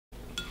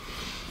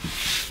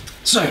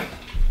So,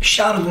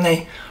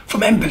 Chardonnay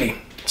from Empoli,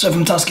 so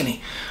from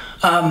Tuscany.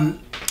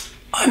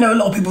 I know a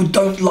lot of people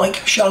don't like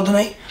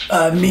Chardonnay.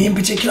 Me in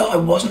particular, I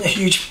wasn't a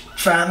huge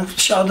fan of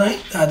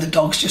Chardonnay. The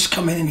dog's just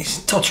come in and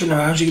he's tottering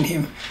around. You can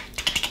hear him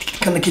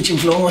on the kitchen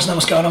floor. I don't know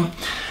what's going on.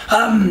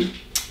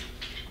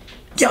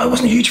 Yeah, I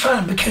wasn't a huge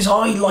fan because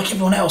I, like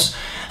everyone else,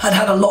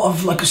 had a lot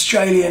of like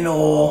Australian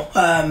or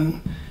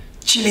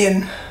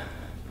Chilean.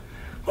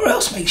 What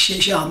else makes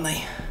shit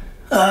Chardonnay?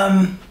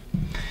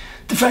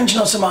 The French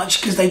not so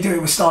much because they do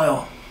it with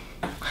style.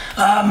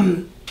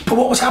 But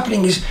what was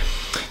happening is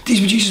these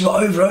producers were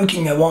over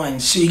oaking their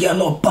wines, so you get a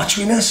lot of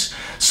butteriness.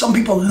 Some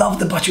people love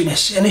the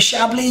butteriness. And a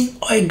Chablis,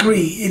 I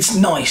agree, it's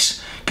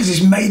nice because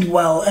it's made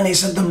well and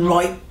it's at the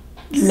right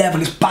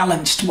level, it's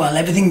balanced well,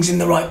 everything's in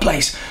the right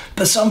place.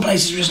 But some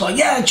places are just like,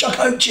 yeah, chuck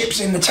oak chips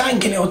in the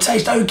tank and it'll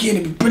taste oaky and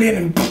it'll be brilliant,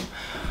 and pff,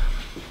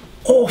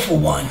 awful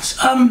wines.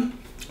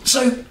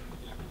 So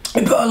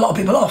it put a lot of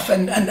people off,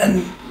 and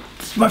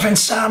my friend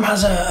Sam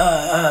has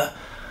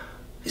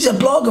is it a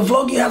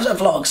vlog? He has a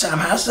vlog, Sam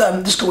has,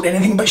 just called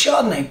Anything But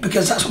Chardonnay,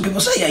 because that's what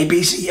people say,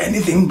 ABC,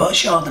 anything but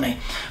Chardonnay.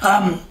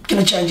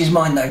 Gonna change his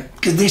mind though,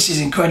 because this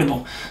is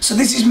incredible. So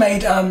this is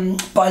made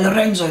by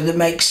Lorenzo, that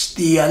makes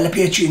the Le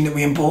Pietrine that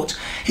we import.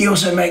 He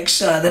also makes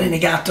the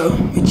Renegato,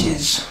 which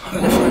is,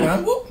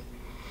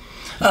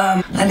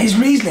 and his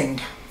Riesling.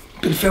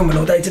 Been filming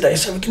all day today,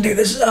 so we can do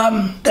this.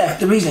 There,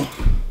 the Riesling.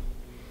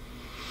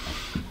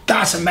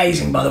 That's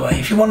amazing, by the way.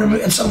 If you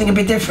want something a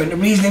bit different, a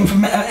Riesling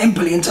from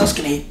Empoli in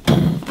Tuscany,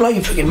 blow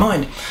your freaking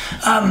mind.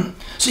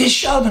 So here's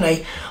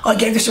Chardonnay. I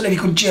gave this to a lady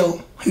called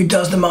Jill, who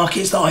does the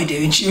markets that I do,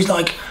 and she was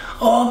like,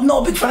 oh, I'm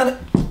not a big fan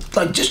of,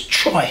 like, just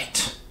try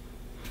it.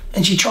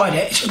 And she tried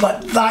it. She was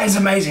like, that is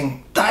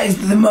amazing. That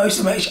is the most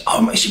amazing.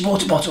 Oh, she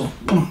bought a bottle.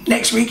 Boom.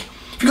 Next week,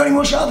 if you got any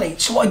more Chardonnay?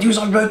 So what I do is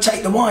I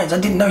rotate the wines. I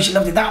didn't know she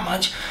loved it that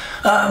much.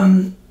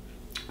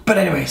 But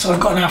anyway, so I've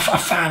got now a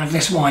fan of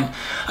this wine.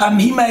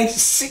 He made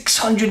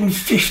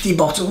 650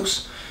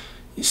 bottles.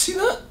 You see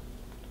that?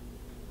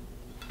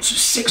 So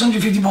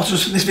 650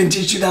 bottles from this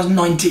vintage,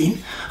 2019.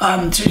 So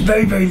it's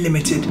very, very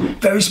limited,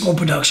 very small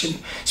production.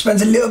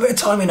 Spends a little bit of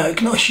time in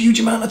oak, not a huge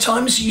amount of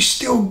time, so you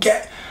still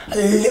get a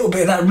little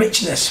bit of that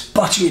richness,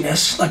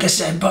 butteriness, like I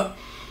said, but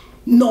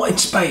not in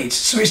spades.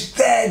 So it's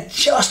there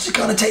just to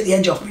kind of take the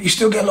edge off, but you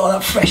still get a lot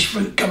of that fresh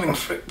fruit coming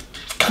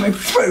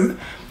through.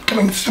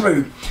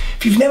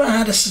 If you've never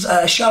had a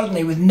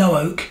Chardonnay with no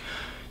oak,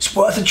 it's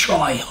worth a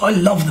try. I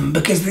love them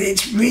because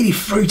it's really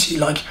fruity.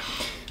 Like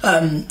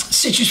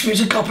citrus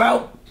fruits are cop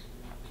out.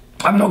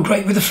 I'm not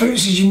great with the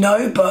fruits, as you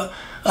know, but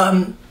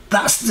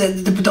that's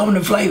the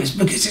predominant flavours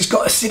because it's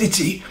got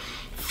acidity,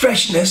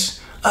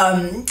 freshness.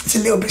 It's a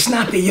little bit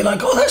snappy. You're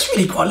like, oh, that's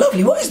really quite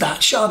lovely. What is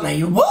that? Chardonnay?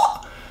 You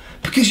what?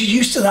 Because you're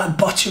used to that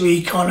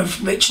buttery kind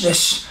of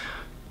richness.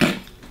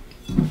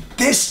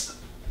 This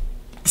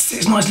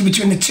sits nicely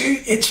between the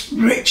two. It's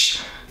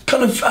rich,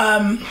 kind of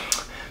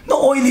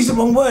not oily is the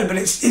wrong word, but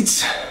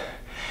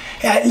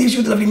yeah, it leaves you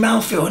with a lovely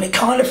mouthfeel, and it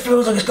kind of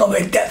feels like it's got a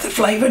bit of depth of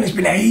flavour and it's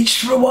been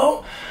aged for a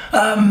while.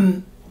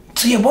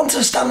 So yeah, one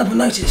to stand up and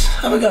notice.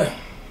 Have a go.